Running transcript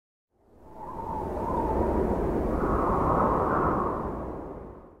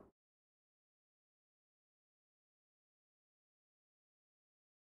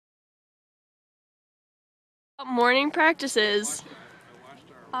Morning practices.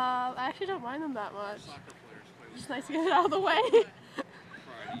 I actually don't mind them that much. It's nice to get it out of the way.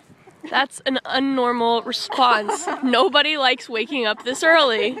 That's an unnormal response. Nobody likes waking up this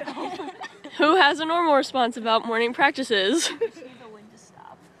early. Who has a normal response about morning practices?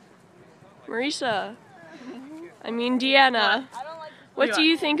 Marisa. I mean Deanna. What do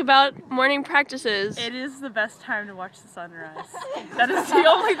you think about morning practices? It is the best time to watch the sunrise. That is the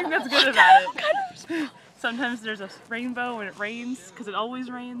only thing that's good about it. Sometimes there's a rainbow when it rains, because it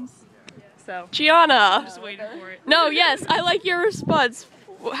always rains. So, Gianna. I'm just waiting for it. No, yes, I like your response.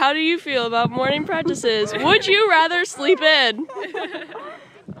 How do you feel about morning practices? Would you rather sleep in?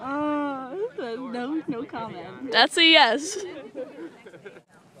 No comment. That's a yes.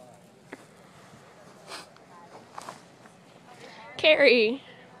 Carrie,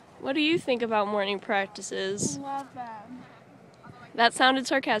 what do you think about morning practices? Love them. That sounded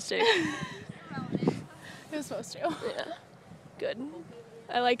sarcastic. It was supposed to. Yeah, good.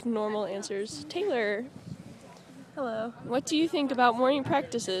 I like normal answers. Taylor. Hello. What do you think about morning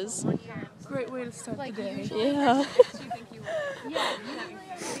practices? Great way to start the day. Yeah.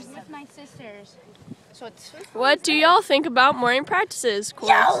 With my sisters. So it's What do y'all think about morning practices?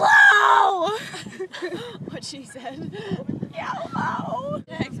 YOLO! What she said. YOLO!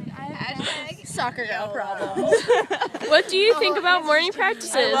 soccer girl problems. What do you think about morning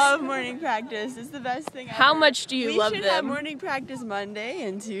practices? I love morning practice. It's the best thing ever. How much do you love We should have them? morning practice Monday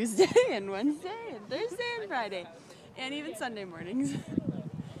and Tuesday and Wednesday and Thursday and Friday. And even Sunday mornings.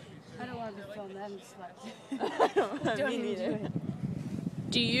 I don't want to film them. I don't me neither.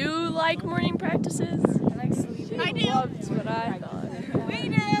 Do you like morning practices? I like sleeping. I do. That's what I thought. We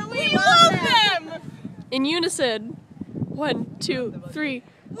do. We love them. In unison. 1, 2, 3.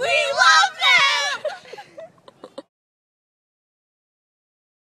 We love